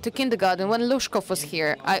applied to kindergarten when Lushkov was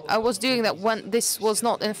here. I was doing that when this was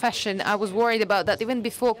not in fashion. I was worried about that even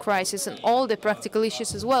before crisis and all the practical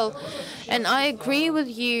issues as well. And I agree with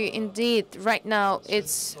you indeed. Right now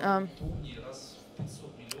it's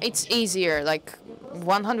easier, like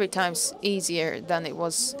 100 times easier than it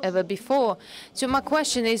was ever before. So my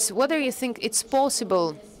question is whether you think it's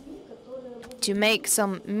possible to make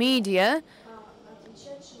some media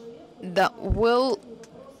that will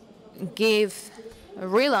give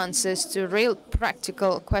real answers to real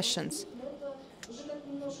practical questions.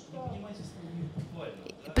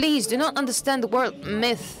 Please do not understand the word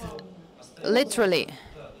myth literally,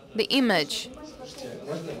 the image.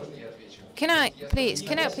 Can I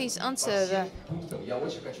please answer that?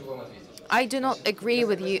 I do not agree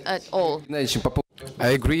with you at all. I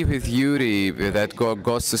agree with Yuri that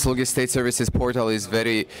Gosuslugi State Services portal is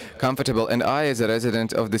very comfortable, and I, as a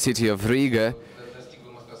resident of the city of Riga,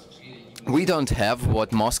 we don't have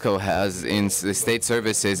what Moscow has in the state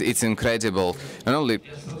services. It's incredible. Not only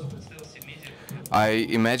I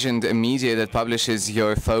imagined a media that publishes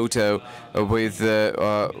your photo with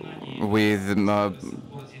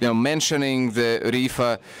mentioning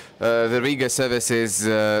the Riga services.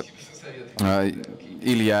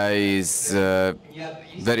 Ilya is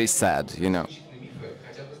very sad, you know.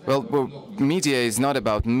 Well, media is not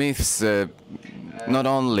about myths. Not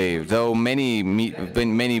only, though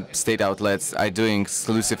many state outlets are doing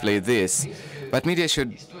exclusively this, but media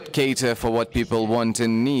should cater for what people want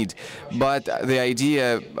and need. But the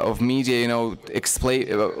idea of media, you know,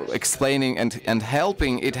 explaining and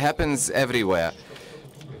helping, it happens everywhere.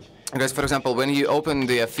 Because, for example, when you open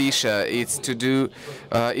the affiche, it's to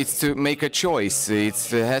make a choice. It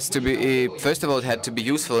has to be, first of all, it had to be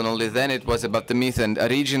useful, and only then it was about the myth. And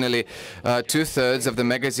originally, 2/3 of the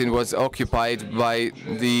magazine was occupied by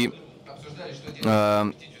the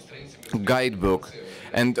guidebook.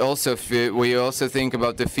 And also, we also think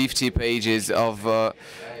about the 50 pages of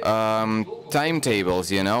timetables,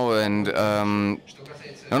 you know, and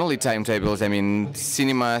not only timetables, I mean,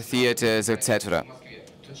 cinema, theaters, etc.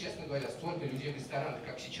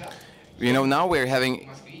 You know, now we're having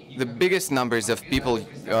the biggest numbers of people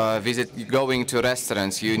going to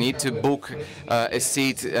restaurants. You need to book a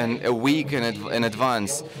seat a week in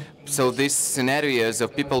advance. So these scenarios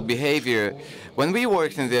of people behavior, when we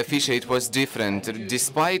worked in the affiche, it was different.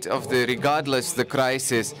 Despite of regardless the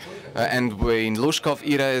crisis, and in Lushkov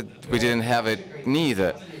era, we didn't have it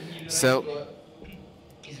neither. So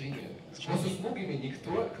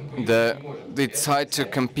it's hard to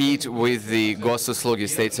compete with the Gosuslugi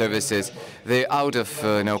state services. They're out of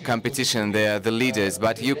competition. They are the leaders,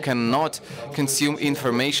 but you cannot consume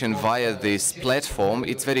information via this platform.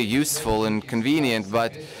 It's very useful and convenient,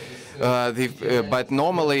 but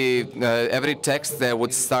normally every text there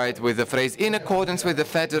would start with the phrase "in accordance with the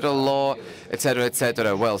federal law," etc.,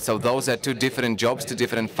 etc. Well, so those are two different jobs, two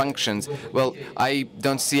different functions. Well, I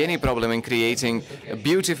don't see any problem in creating a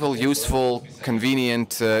beautiful, useful,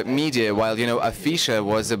 convenient media, while, you know, affiche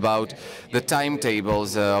was about the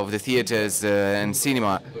timetables of the theaters and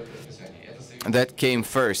cinema. That came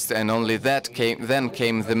first, and only then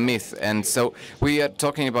came the myth. And so we are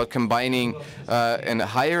talking about combining a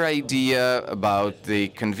higher idea about the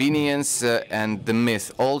convenience and the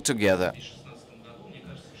myth all together.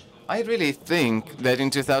 I really think that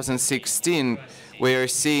in 2016 we are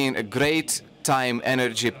seeing a great time,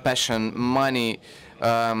 energy, passion, money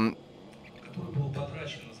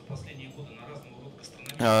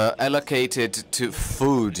allocated to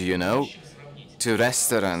food, you know, to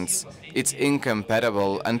restaurants. It's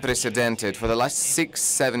incompatible, unprecedented. For the last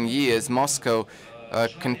 6-7 years, Moscow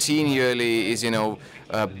continually is,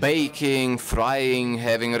 baking, frying,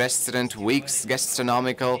 having restaurant weeks,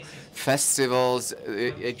 gastronomical festivals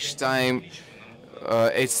each time.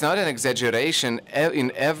 It's not an exaggeration.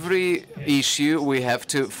 In every issue, we have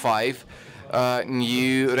to 5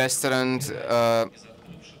 new restaurant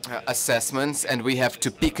assessments, and we have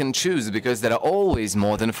to pick and choose because there are always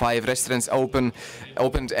more than 5 restaurants opened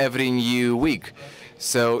every new week.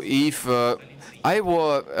 So if I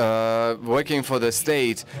were working for the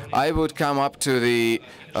state, I would come up to the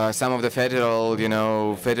some of the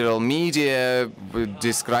federal media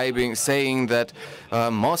saying that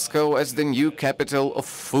Moscow as the new capital of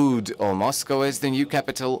food, or Moscow as the new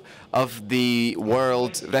capital of the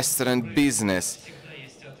world restaurant business.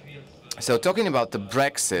 So talking about the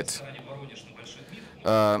Brexit,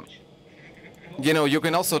 you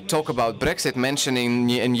can also talk about Brexit mentioning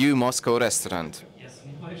a new Moscow restaurant.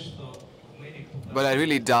 But I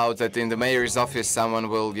really doubt that in the mayor's office someone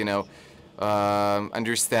will,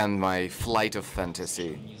 understand my flight of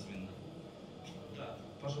fantasy.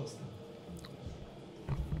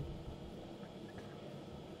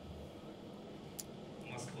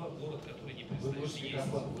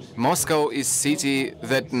 Moscow is city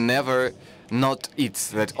that never not eats,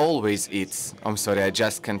 that always eats. I'm sorry, I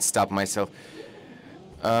just can't stop myself.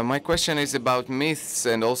 My question is about myths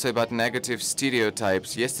and also about negative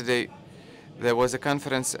stereotypes. Yesterday, there was a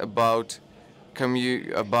conference about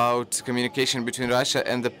communication between Russia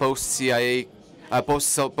and the post-CIA,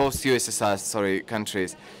 post-USSR,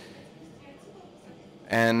 countries.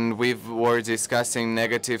 And we were discussing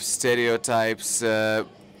negative stereotypes,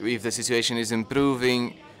 if the situation is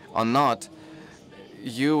improving or not.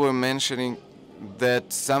 You were mentioning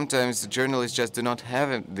that sometimes the journalists just do not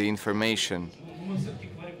have the information.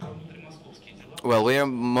 Well, we are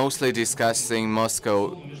mostly discussing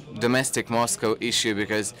domestic Moscow issue,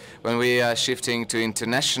 because when we are shifting to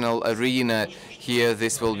international arena here,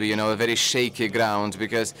 this will be, a very shaky ground,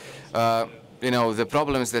 because, the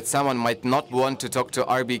problems that someone might not want to talk to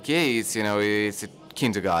RBK is, it's a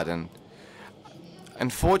kindergarten.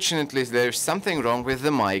 Unfortunately, there's something wrong with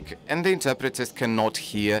the mic, and the interpreters cannot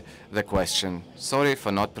hear the question. Sorry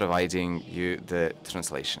for not providing you the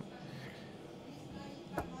translation.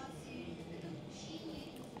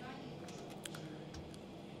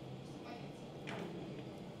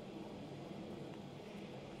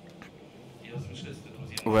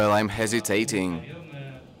 Well, I'm hesitating.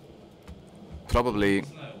 Probably,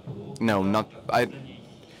 no, not.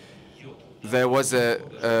 There was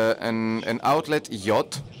an outlet,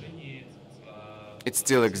 Yacht. It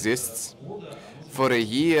still exists. For a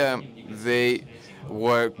year, they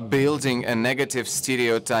were building a negative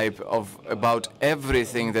stereotype about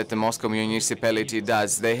everything that the Moscow municipality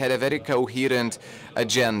does. They had a very coherent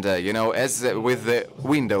agenda, as with the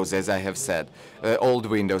windows, as I have said, old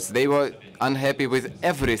windows. They were unhappy with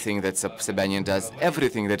everything that Sobyanin does,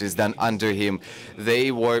 everything that is done under him.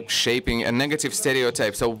 They were shaping a negative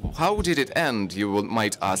stereotype. So how did it end, you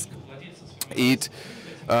might ask? It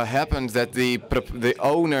happened that the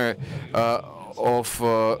owner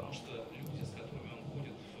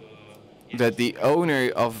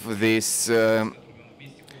of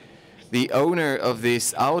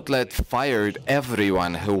this outlet fired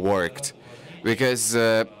everyone who worked, because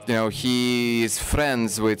he is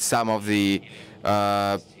friends with some of the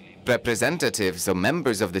representatives or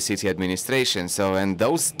members of the city administration. So, and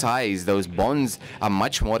those ties, those bonds, are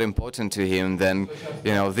much more important to him than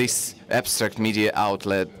this abstract media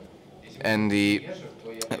outlet. And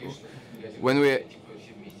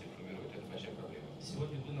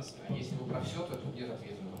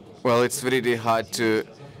well, it's very hard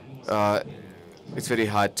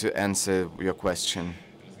to answer your question.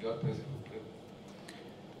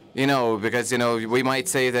 Because we might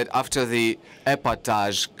say that after the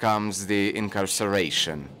epatage comes the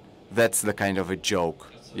incarceration. That's the kind of a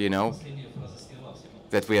joke,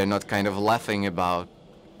 that we are not kind of laughing about,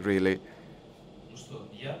 really.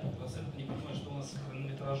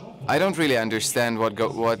 I don't really understand what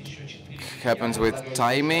happens with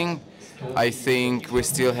timing. I think we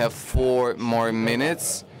still have 4 more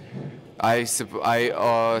minutes. I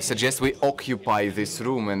suggest we occupy this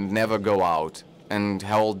room and never go out and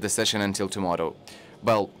hold the session until tomorrow.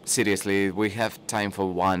 Well, seriously, we have time for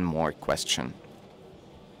one more question.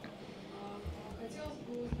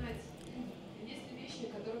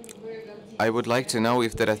 I would like to know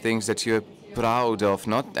if there are things that you're proud of,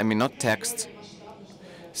 not text,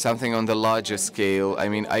 something on the larger scale.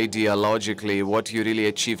 Ideologically, what you really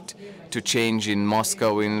achieved to change in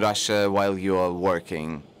Moscow, in Russia, while you are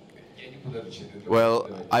working. Well,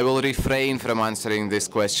 I will refrain from answering this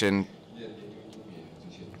question.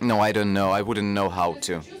 No, I don't know. I wouldn't know how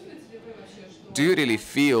to. Do you really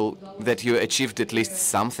feel that you achieved at least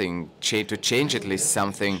something, to change at least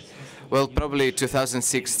something? Well, probably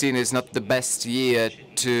 2016 is not the best year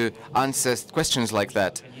to answer questions like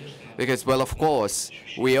that. Because, well, of course,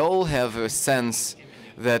 we all have a sense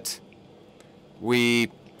that we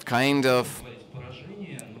are kind of,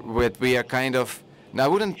 I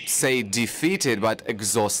wouldn't say defeated, but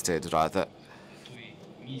exhausted, rather.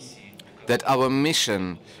 That our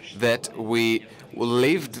mission that we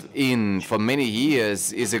lived in for many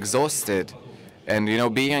years is exhausted, and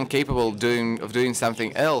being incapable of doing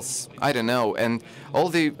something else, I don't know. And all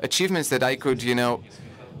the achievements that I could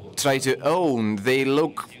try to own, they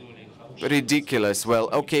look ridiculous. Well,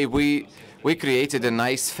 okay, we created a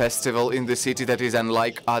nice festival in the city that is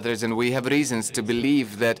unlike others, and we have reasons to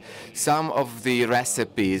believe that some of the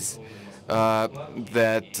recipes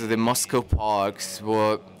that the Moscow parks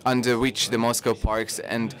were, under which the Moscow parks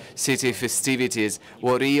and city festivities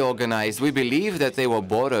were reorganized, we believe that they were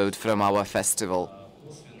borrowed from our festival.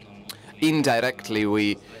 Indirectly,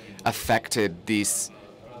 we affected this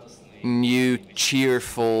new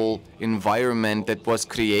cheerful environment that was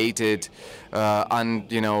created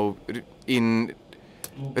in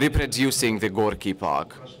reproducing the Gorky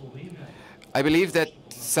Park. I believe that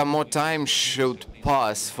some more time should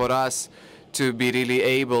pass for us to be really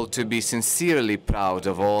able to be sincerely proud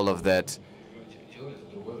of all of that.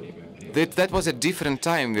 That was a different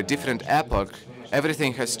time, a different epoch.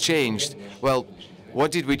 Everything has changed. Well,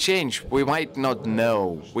 what did we change? We might not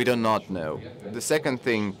know. We do not know. The second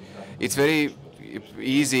thing, it's very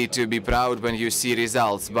easy to be proud when you see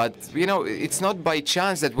results, but it's not by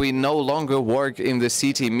chance that we no longer work in the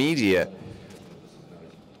city media.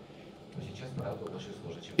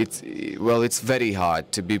 It's very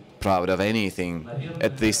hard to be proud of anything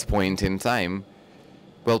at this point in time.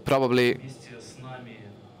 Well, probably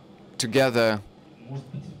together,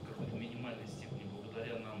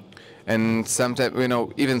 and sometimes,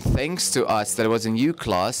 even thanks to us, there was a new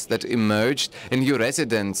class that emerged, a new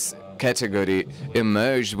residents category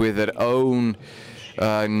emerged with their own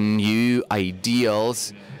new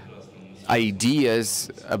ideas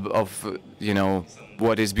of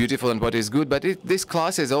what is beautiful and what is good. But this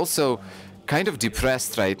class is also kind of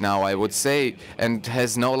depressed right now, I would say, and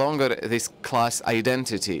has no longer this class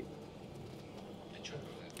identity.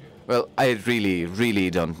 Well, I really, really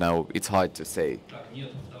don't know. It's hard to say.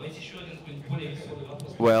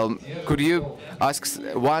 Well, could you ask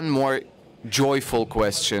one more joyful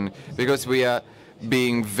question, because we are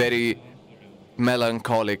being very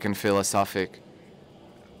melancholic and philosophic?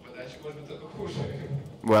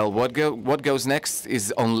 Well, what goes next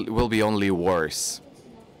will be only worse.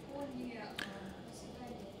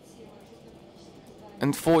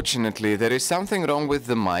 Unfortunately, there is something wrong with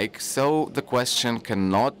the mic, so the question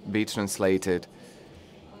cannot be translated.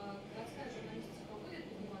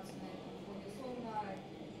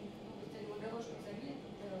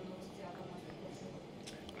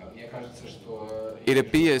 It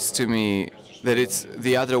appears to me that it's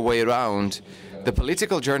the other way around. The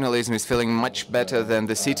political journalism is feeling much better than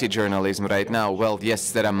the city journalism right now. Well,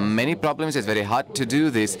 yes, there are many problems. It's very hard to do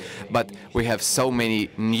this, but we have so many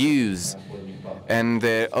news, and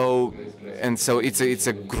so it's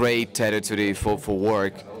a great territory for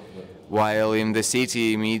work. While in the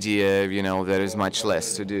city media, there is much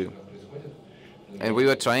less to do. And we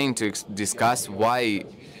were trying to discuss why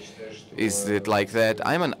is it like that.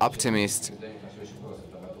 I'm an optimist.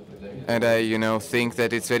 And I, think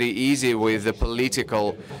that it's very easy with the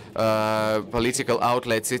political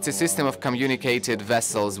outlets. It's a system of communicated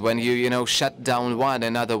vessels. When you, shut down one,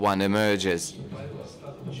 another one emerges.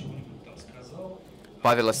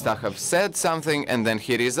 Pavel Astachov said something, and then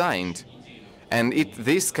he resigned. And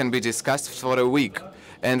this can be discussed for a week.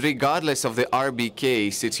 And regardless of the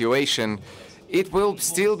RBK situation, it will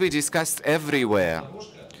still be discussed everywhere.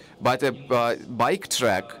 But a bike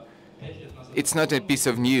track, it's not a piece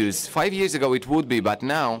of news. 5 years ago it would be, but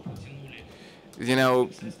now,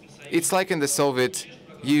 it's like in the Soviet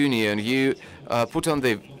Union. You put on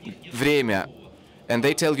the Vremya, and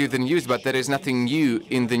they tell you the news, but there is nothing new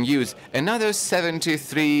in the news. Another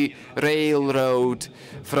 73 railroad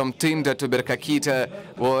from Tinda to Berkakita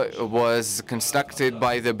was constructed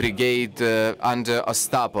by the brigade under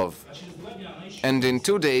Ostapov. And in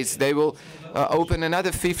 2 days they will open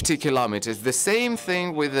another 50 kilometers. The same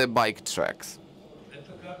thing with the bike tracks.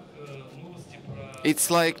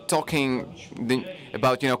 It's like talking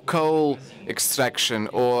about, coal extraction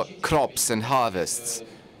or crops and harvests.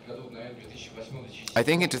 I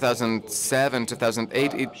think in 2007,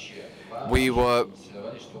 2008, we were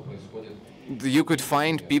you could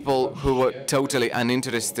find people who were totally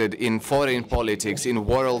uninterested in foreign politics, in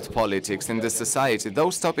world politics, in the society.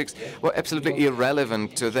 Those topics were absolutely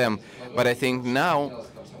irrelevant to them. But I think now,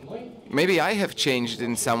 maybe I have changed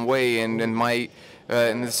in some way, and my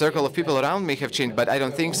and the circle of people around me have changed, but I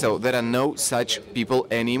don't think so. There are no such people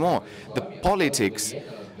anymore. The politics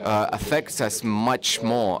affects us much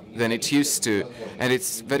more than it used to, and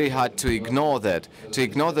it's very hard to ignore that, to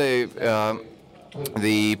ignore the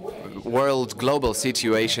world global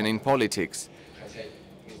situation in politics.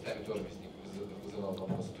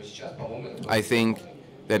 I think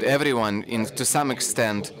that everyone, to some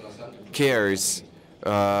extent, cares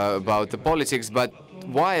about the politics, but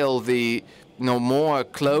while the more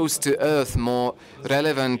close to earth, more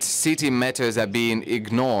relevant city matters are being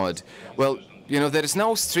ignored. Well, there is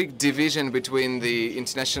no strict division between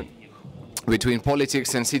between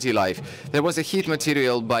politics and city life. There was a hit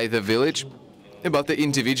material by The Village about the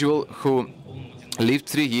individual who lived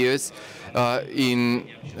 3 years in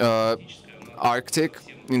Arctic,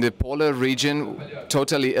 in the polar region,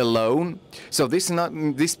 totally alone. So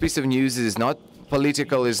this piece of news is not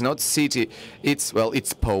political, is not city. It's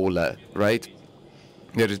polar, right?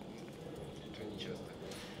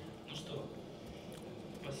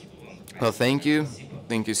 Well, thank you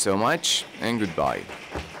so much, and goodbye.